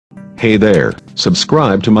Hey there,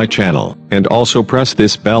 subscribe to my channel, and also press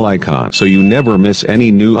this bell icon so you never miss any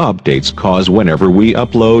new updates, cause whenever we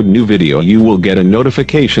upload new video you will get a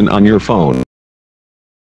notification on your phone.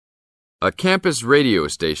 A campus radio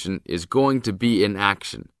station is going to be in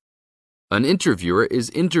action. An interviewer is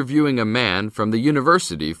interviewing a man from the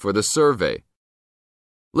university for the survey.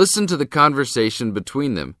 Listen to the conversation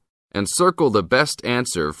between them and circle the best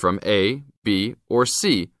answer from A, B, or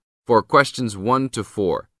C for questions 1 to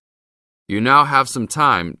 4. You now have some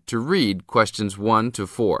time to read questions 1 to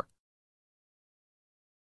 4.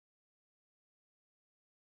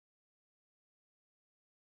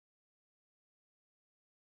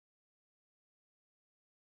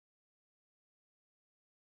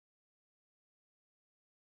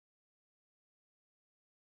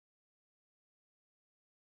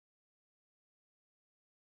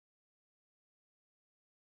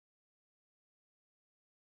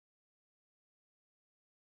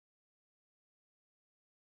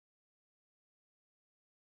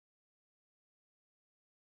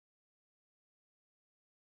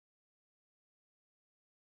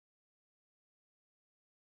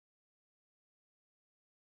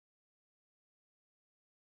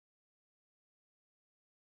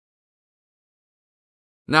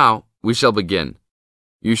 Now, we shall begin.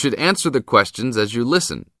 You should answer the questions as you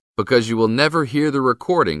listen, because you will never hear the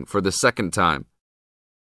recording for the second time.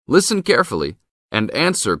 Listen carefully and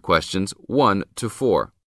answer questions 1 to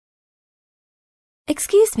 4.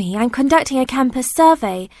 Excuse me, I'm conducting a campus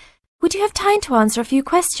survey. Would you have time to answer a few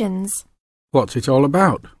questions? What's it all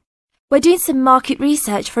about? We're doing some market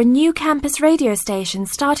research for a new campus radio station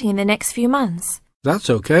starting in the next few months. That's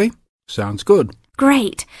okay. Sounds good.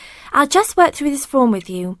 Great. I'll just work through this form with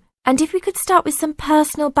you. And if we could start with some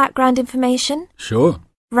personal background information? Sure.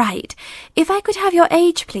 Right. If I could have your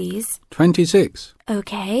age, please. 26.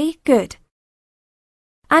 Okay, good.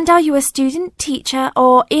 And are you a student, teacher,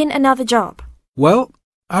 or in another job? Well,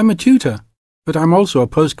 I'm a tutor, but I'm also a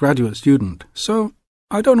postgraduate student, so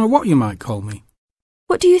I don't know what you might call me.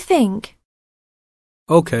 What do you think?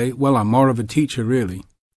 Okay, well, I'm more of a teacher, really.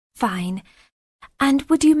 Fine. And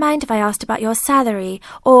would you mind if I asked about your salary,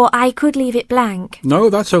 or I could leave it blank?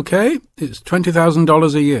 No, that's okay. It's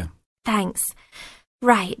 $20,000 a year. Thanks.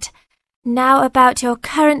 Right. Now about your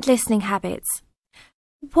current listening habits.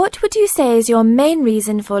 What would you say is your main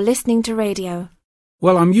reason for listening to radio?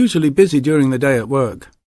 Well, I'm usually busy during the day at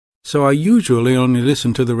work, so I usually only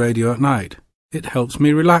listen to the radio at night. It helps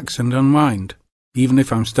me relax and unwind, even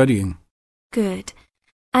if I'm studying. Good.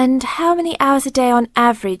 And how many hours a day on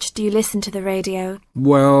average do you listen to the radio?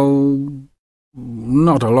 Well,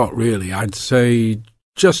 not a lot really. I'd say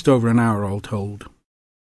just over an hour all told.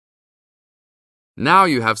 Now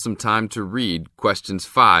you have some time to read questions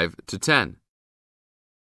 5 to 10.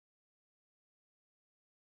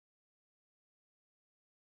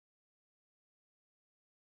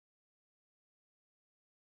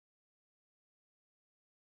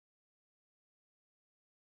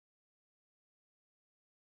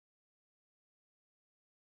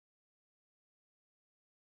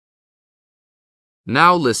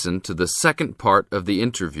 Now listen to the second part of the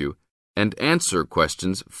interview and answer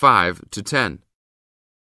questions 5 to 10.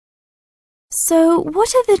 So,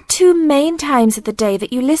 what are the 2 main times of the day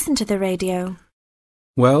that you listen to the radio?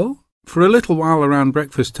 Well, for a little while around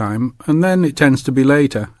breakfast time, and then it tends to be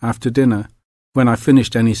later, after dinner, when I've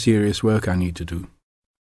finished any serious work I need to do.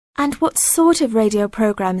 And what sort of radio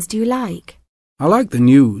programs do you like? I like the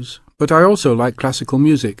news, but I also like classical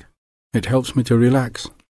music. It helps me to relax.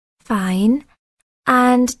 Fine.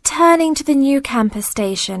 And turning to the new campus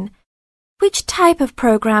station, which type of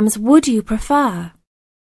programs would you prefer?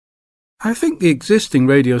 I think the existing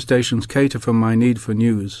radio stations cater for my need for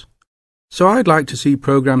news. So I'd like to see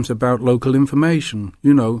programs about local information,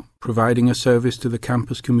 providing a service to the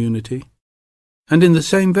campus community. And in the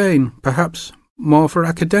same vein, perhaps more for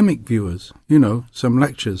academic viewers, some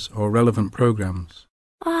lectures or relevant programs.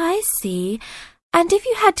 I see. And if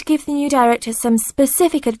you had to give the new director some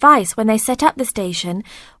specific advice when they set up the station,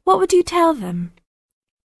 what would you tell them?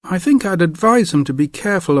 I think I'd advise them to be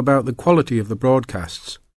careful about the quality of the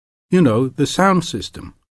broadcasts. The sound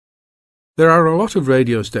system. There are a lot of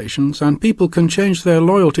radio stations and people can change their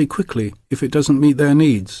loyalty quickly if it doesn't meet their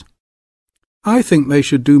needs. I think they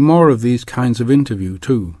should do more of these kinds of interview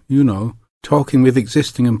too, talking with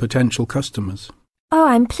existing and potential customers. Oh,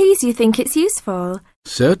 I'm pleased you think it's useful.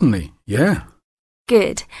 Certainly, yeah.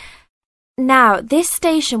 Good. Now, this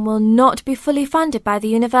station will not be fully funded by the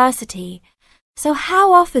university. So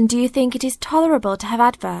how often do you think it is tolerable to have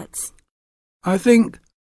adverts? I think,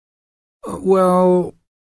 well,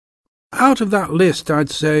 out of that list, I'd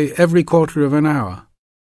say every quarter of an hour.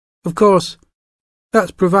 Of course,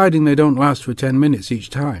 that's providing they don't last for 10 minutes each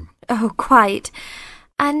time. Oh, quite.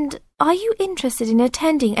 And are you interested in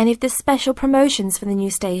attending any of the special promotions for the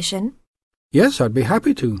new station? Yes, I'd be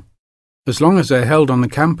happy to, as long as they're held on the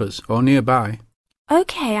campus or nearby.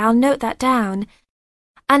 OK, I'll note that down.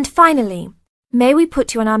 And finally, may we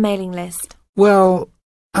put you on our mailing list? Well,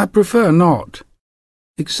 I prefer not,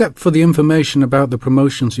 except for the information about the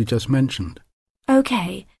promotions you just mentioned.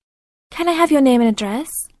 OK. Can I have your name and address?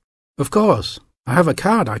 Of course. I have a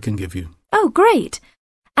card I can give you. Oh, great.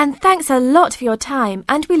 And thanks a lot for your time,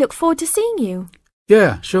 and we look forward to seeing you.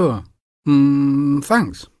 Yeah, sure.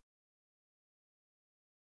 Thanks.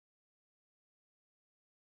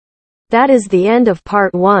 That is the end of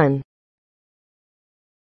part 1.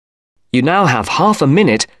 You now have half a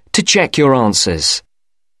minute to check your answers.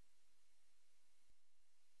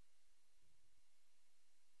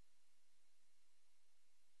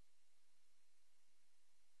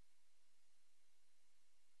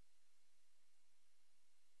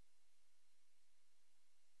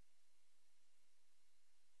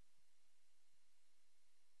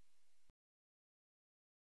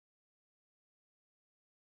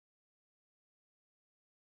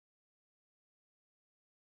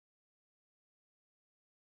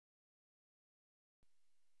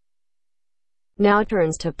 Now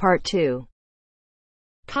turns to part 2.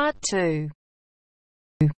 Part 2.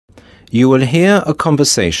 You will hear a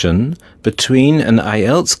conversation between an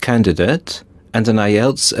IELTS candidate and an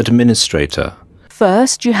IELTS administrator.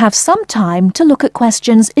 First, you have some time to look at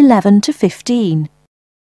questions 11 to 15.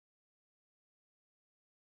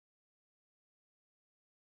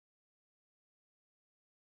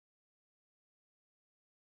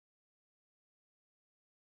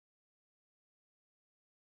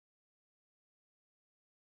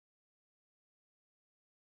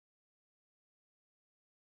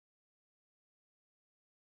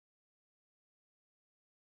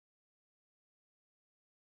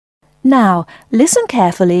 Now, listen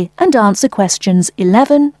carefully and answer questions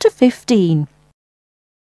 11 to 15.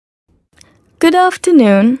 Good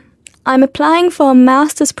afternoon. I'm applying for a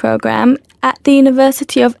master's program at the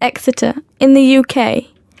University of Exeter in the UK.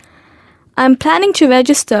 I'm planning to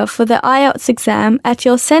register for the IELTS exam at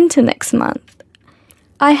your centre next month.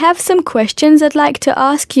 I have some questions I'd like to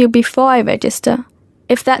ask you before I register,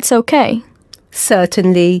 if that's okay.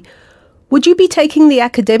 Certainly. Would you be taking the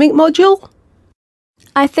academic module?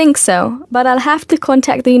 I think so, but I'll have to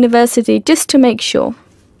contact the university just to make sure.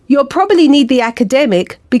 You'll probably need the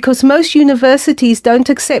academic because most universities don't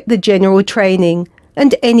accept the general training.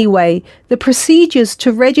 And anyway, the procedures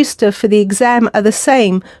to register for the exam are the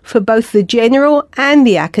same for both the general and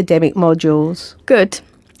the academic modules. Good.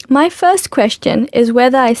 My first question is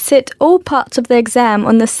whether I sit all parts of the exam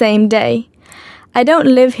on the same day. I don't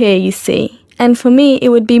live here, you see. And for me, it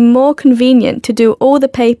would be more convenient to do all the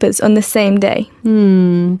papers on the same day.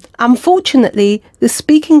 Unfortunately, the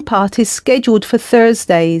speaking part is scheduled for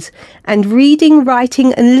Thursdays, and reading,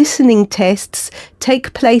 writing and listening tests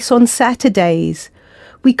take place on Saturdays.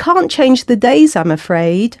 We can't change the days, I'm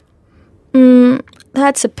afraid.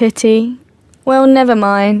 That's a pity. Well, never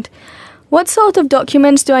mind. What sort of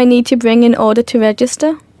documents do I need to bring in order to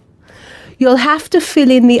register? You'll have to fill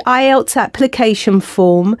in the IELTS application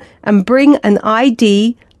form and bring an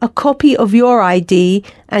ID, a copy of your ID,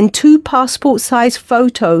 and 2 passport-size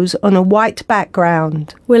photos on a white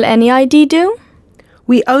background. Will any ID do?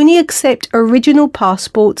 We only accept original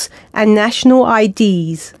passports and national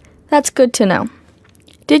IDs. That's good to know.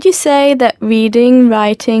 Did you say that reading,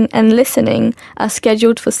 writing, and listening are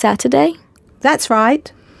scheduled for Saturday? That's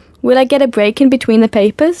right. Will I get a break in between the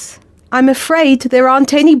papers? I'm afraid there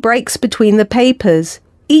aren't any breaks between the papers.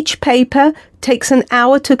 Each paper takes an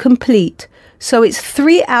hour to complete, so it's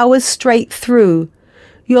 3 hours straight through.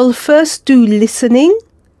 You'll first do listening,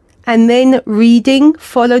 and then reading,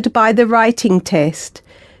 followed by the writing test.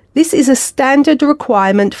 This is a standard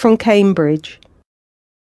requirement from Cambridge.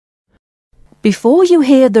 Before you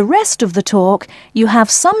hear the rest of the talk, you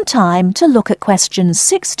have some time to look at questions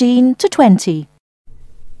 16 to 20.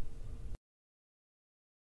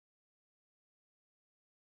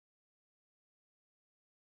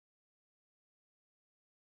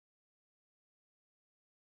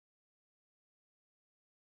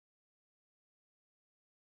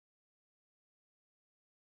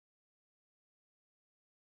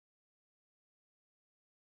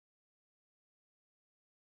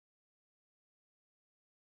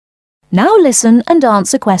 Now listen and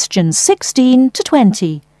answer questions 16 to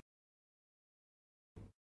 20.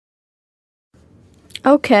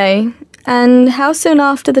 Okay, and how soon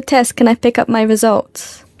after the test can I pick up my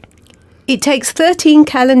results? It takes 13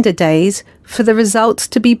 calendar days for the results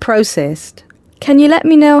to be processed. Can you let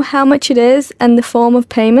me know how much it is and the form of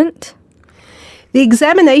payment? The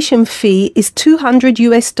examination fee is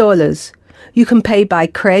 $200. You can pay by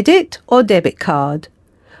credit or debit card.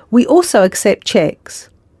 We also accept checks.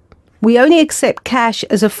 We only accept cash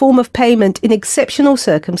as a form of payment in exceptional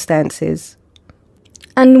circumstances.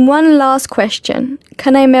 And one last question.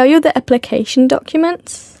 Can I mail you the application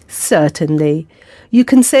documents? Certainly. You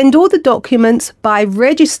can send all the documents by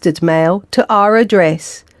registered mail to our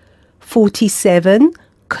address, 47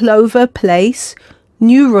 Clover Place,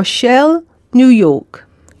 New Rochelle, New York.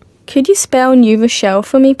 Could you spell New Rochelle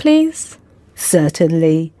for me, please?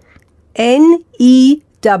 Certainly.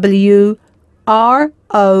 Newrochelle.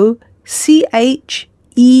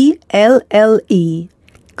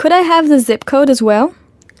 Could I have the zip code as well?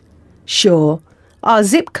 Sure. Our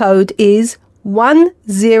zip code is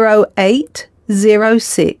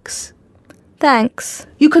 10806. Thanks.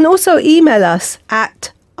 You can also email us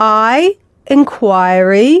at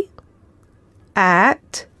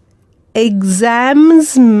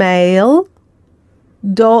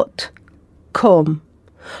inquiry@examsmail.com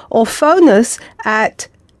or phone us at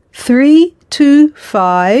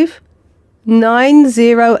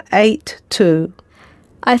 325-9082.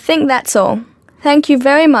 I think that's all. Thank you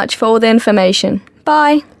very much for all the information.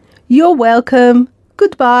 Bye. You're welcome.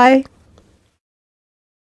 Goodbye.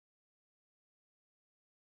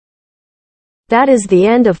 That is the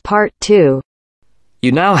end of part 2.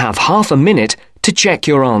 You now have half a minute to check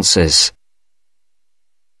your answers.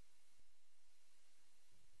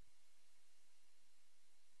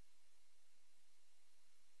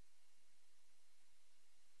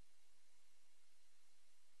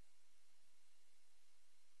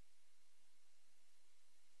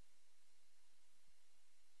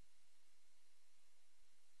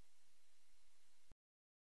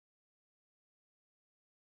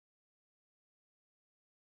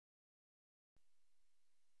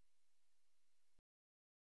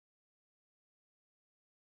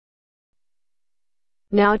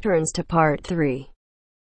 Now turns to part 3.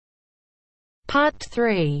 Part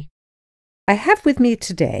 3. I have with me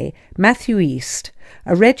today Matthew East,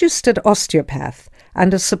 a registered osteopath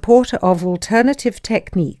and a supporter of alternative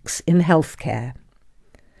techniques in healthcare.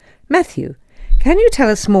 Matthew, can you tell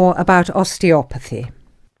us more about osteopathy?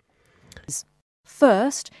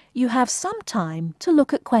 First, you have some time to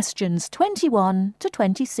look at questions 21 to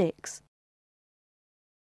 26.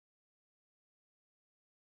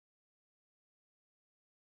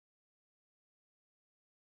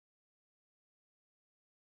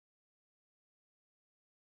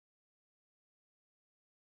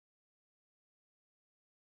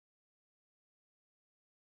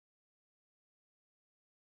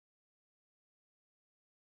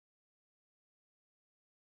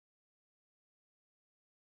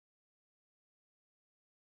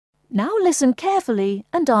 Now listen carefully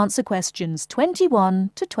and answer questions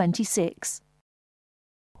 21 to 26.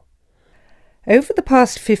 Over the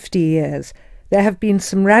past 50 years, there have been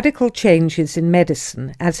some radical changes in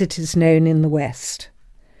medicine as it is known in the West.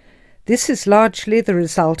 This is largely the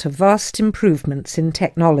result of vast improvements in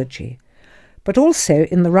technology, but also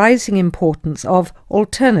in the rising importance of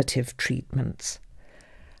alternative treatments.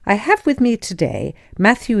 I have with me today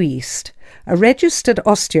Matthew East, a registered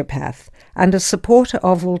osteopath and a supporter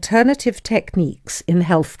of alternative techniques in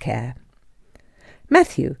healthcare.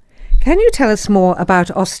 Matthew, can you tell us more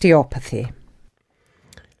about osteopathy?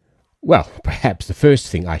 Well, perhaps the first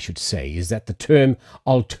thing I should say is that the term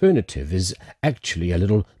alternative is actually a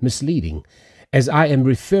little misleading, as I am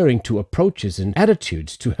referring to approaches and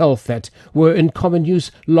attitudes to health that were in common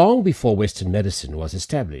use long before Western medicine was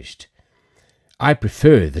established. I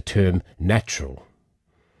prefer the term natural.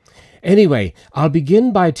 Anyway, I'll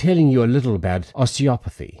begin by telling you a little about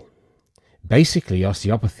osteopathy. Basically,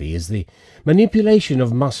 osteopathy is the manipulation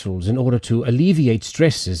of muscles in order to alleviate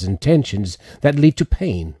stresses and tensions that lead to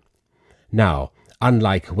pain. Now,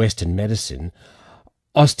 unlike Western medicine,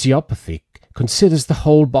 osteopathy considers the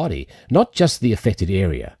whole body, not just the affected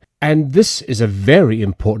area, and this is a very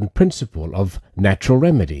important principle of natural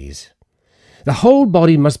remedies. The whole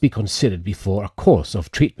body must be considered before a course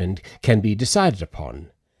of treatment can be decided upon.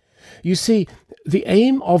 You see, the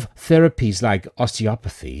aim of therapies like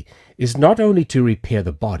osteopathy is not only to repair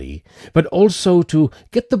the body, but also to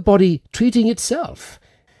get the body treating itself.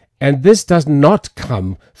 And this does not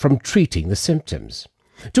come from treating the symptoms.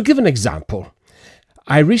 To give an example,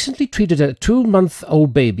 I recently treated a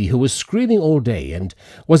 2-month-old baby who was screaming all day and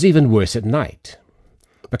was even worse at night.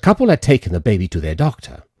 The couple had taken the baby to their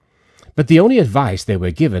doctor, but the only advice they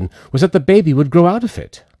were given was that the baby would grow out of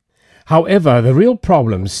it. However, the real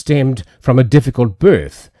problem stemmed from a difficult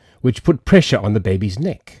birth, which put pressure on the baby's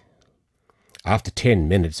neck. After 10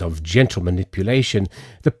 minutes of gentle manipulation,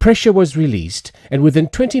 the pressure was released, and within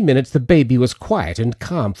 20 minutes the baby was quiet and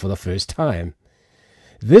calm for the first time.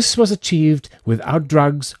 This was achieved without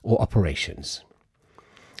drugs or operations.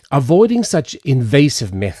 Avoiding such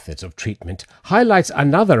invasive methods of treatment highlights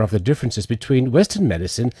another of the differences between Western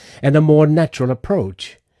medicine and a more natural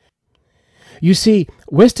approach. You see,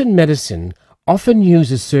 Western medicine often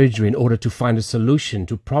uses surgery in order to find a solution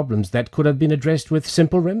to problems that could have been addressed with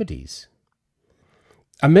simple remedies.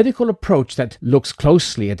 A medical approach that looks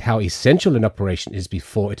closely at how essential an operation is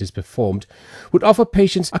before it is performed would offer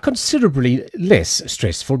patients a considerably less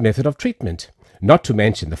stressful method of treatment, not to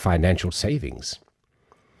mention the financial savings.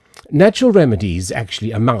 Natural remedies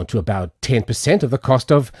actually amount to about 10% of the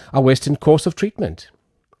cost of a Western course of treatment.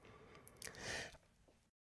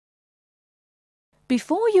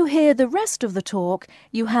 Before you hear the rest of the talk,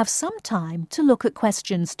 you have some time to look at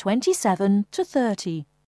questions 27 to 30.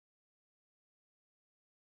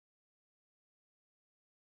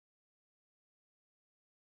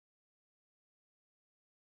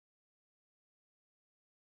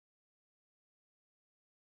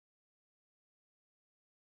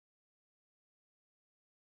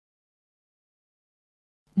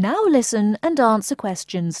 Now listen and answer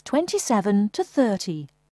questions 27 to 30.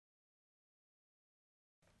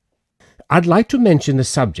 I'd like to mention the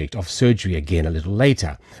subject of surgery again a little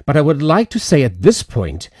later, but I would like to say at this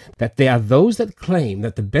point that there are those that claim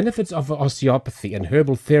that the benefits of osteopathy and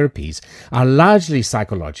herbal therapies are largely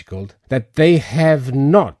psychological, that they have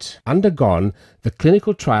not undergone the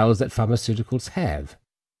clinical trials that pharmaceuticals have.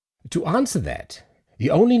 To answer that, you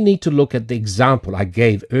only need to look at the example I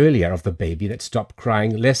gave earlier of the baby that stopped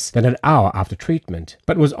crying less than an hour after treatment,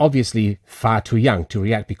 but was obviously far too young to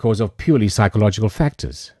react because of purely psychological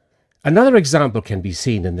factors. Another example can be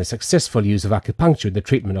seen in the successful use of acupuncture in the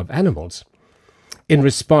treatment of animals. In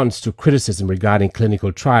response to criticism regarding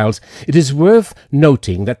clinical trials, it is worth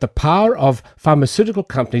noting that the power of pharmaceutical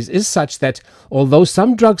companies is such that, although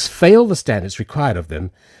some drugs fail the standards required of them,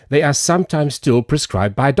 they are sometimes still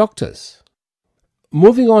prescribed by doctors.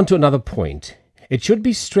 Moving on to another point, it should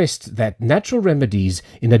be stressed that natural remedies,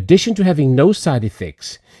 in addition to having no side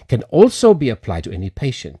effects, can also be applied to any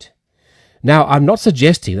patient. Now, I'm not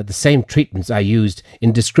suggesting that the same treatments are used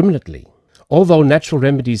indiscriminately. Although natural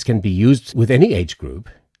remedies can be used with any age group,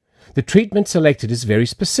 the treatment selected is very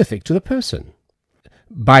specific to the person.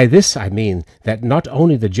 By this I mean that not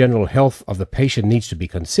only the general health of the patient needs to be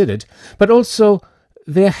considered, but also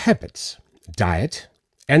their habits, diet,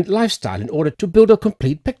 and lifestyle in order to build a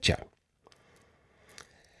complete picture.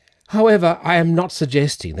 However, I am not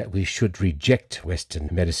suggesting that we should reject Western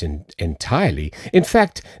medicine entirely. In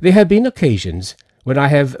fact, there have been occasions when I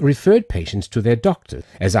have referred patients to their doctor,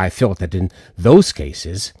 as I felt that in those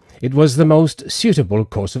cases it was the most suitable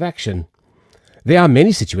course of action. There are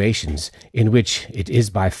many situations in which it is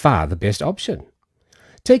by far the best option.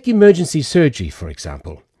 Take emergency surgery, for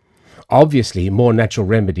example. Obviously, more natural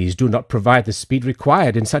remedies do not provide the speed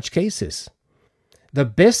required in such cases. The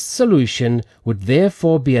best solution would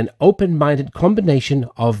therefore be an open-minded combination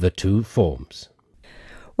of the two forms.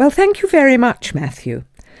 Well, thank you very much, Matthew.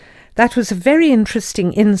 That was a very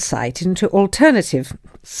interesting insight into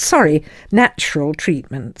natural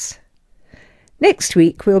treatments. Next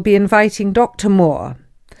week we'll be inviting Dr. Moore.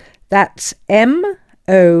 That's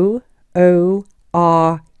Moore,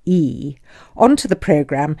 onto the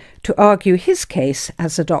programme to argue his case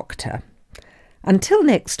as a doctor. Until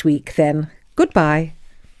next week, then. Goodbye.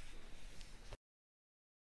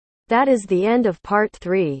 That is the end of part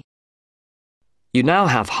 3. You now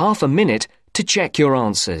have half a minute to check your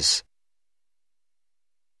answers.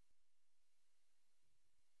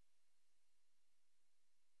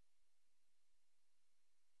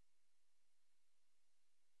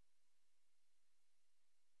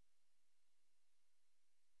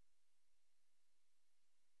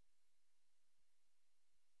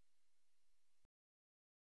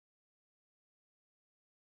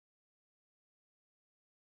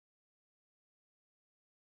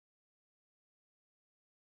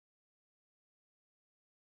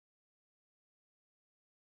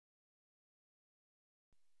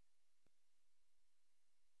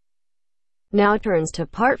 Now turns to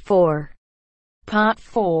part 4. Part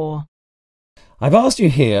 4. I've asked you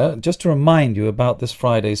here just to remind you about this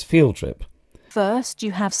Friday's field trip. First,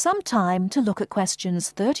 you have some time to look at questions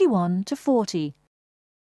 31 to 40.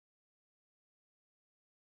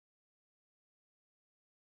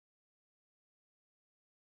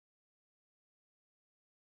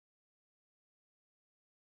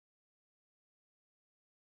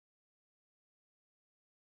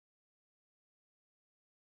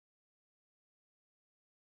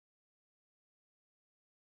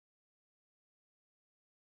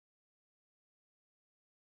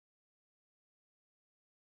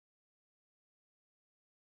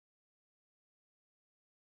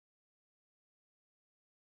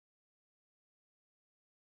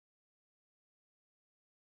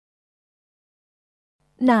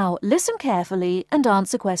 Now listen carefully and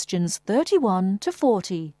answer questions 31 to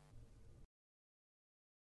 40.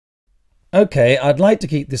 Okay, I'd like to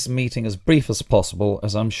keep this meeting as brief as possible,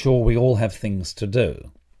 as I'm sure we all have things to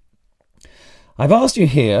do. I've asked you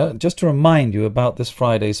here just to remind you about this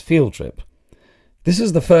Friday's field trip. This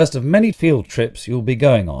is the first of many field trips you'll be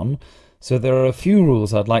going on, so there are a few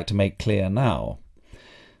rules I'd like to make clear now.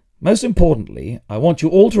 Most importantly, I want you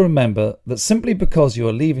all to remember that simply because you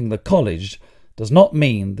are leaving the college does not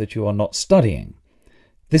mean that you are not studying.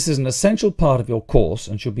 This is an essential part of your course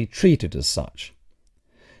and should be treated as such.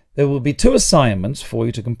 There will be 2 assignments for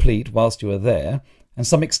you to complete whilst you are there, and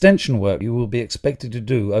some extension work you will be expected to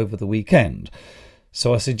do over the weekend,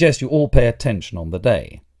 so I suggest you all pay attention on the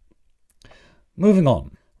day. Moving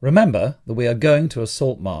on, remember that we are going to a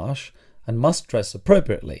salt marsh and must dress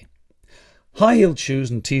appropriately. High-heeled shoes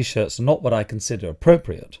and t-shirts are not what I consider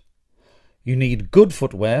appropriate. You need good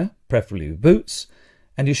footwear, preferably boots,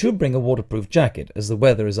 and you should bring a waterproof jacket as the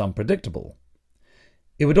weather is unpredictable.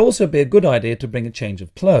 It would also be a good idea to bring a change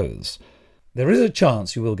of clothes. There is a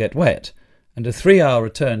chance you will get wet, and a 3-hour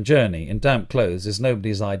return journey in damp clothes is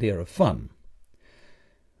nobody's idea of fun.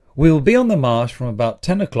 We will be on the marsh from about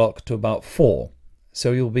 10 o'clock to about 4,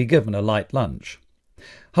 so you'll be given a light lunch.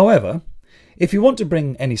 However, if you want to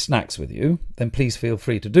bring any snacks with you, then please feel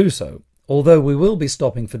free to do so, although we will be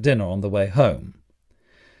stopping for dinner on the way home.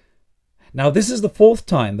 Now, this is the 4th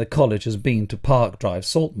time the college has been to Park Drive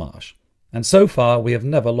Saltmarsh, and so far we have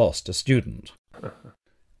never lost a student.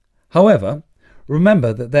 However,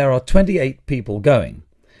 remember that there are 28 people going,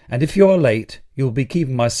 and if you are late, you will be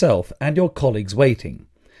keeping myself and your colleagues waiting,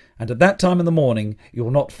 and at that time in the morning you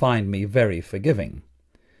will not find me very forgiving.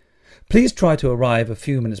 Please try to arrive a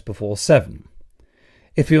few minutes before 7.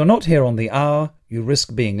 If you are not here on the hour, you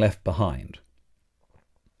risk being left behind.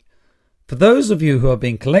 For those of you who are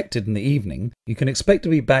being collected in the evening, you can expect to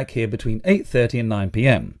be back here between 8:30 and 9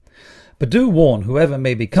 p.m. But do warn whoever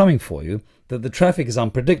may be coming for you that the traffic is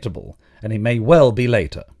unpredictable and it may well be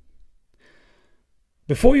later.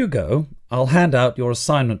 Before you go, I'll hand out your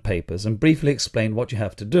assignment papers and briefly explain what you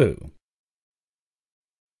have to do.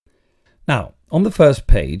 Now, on the first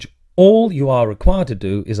page, all you are required to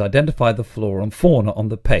do is identify the flora and fauna on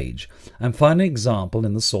the page and find an example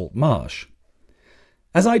in the salt marsh.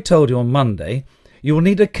 As I told you on Monday, you will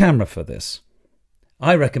need a camera for this.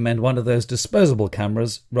 I recommend one of those disposable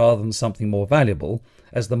cameras rather than something more valuable,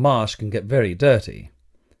 as the marsh can get very dirty.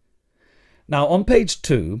 Now on page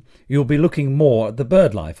 2, you'll be looking more at the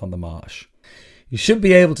bird life on the marsh. You should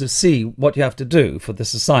be able to see what you have to do for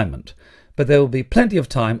this assignment, but there will be plenty of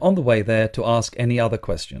time on the way there to ask any other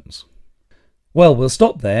questions. Well, we'll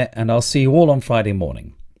stop there and I'll see you all on Friday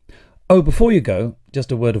morning. Oh, before you go,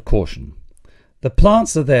 just a word of caution. The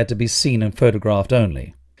plants are there to be seen and photographed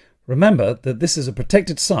only. Remember that this is a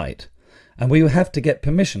protected site and we will have to get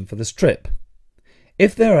permission for this trip.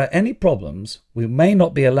 If there are any problems, we may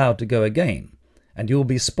not be allowed to go again, and you will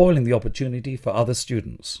be spoiling the opportunity for other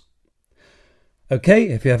students. Okay,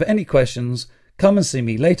 if you have any questions, come and see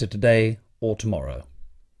me later today or tomorrow.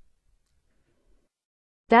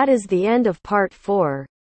 That is the end of part 4.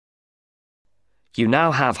 You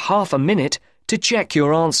now have half a minute to check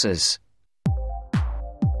your answers.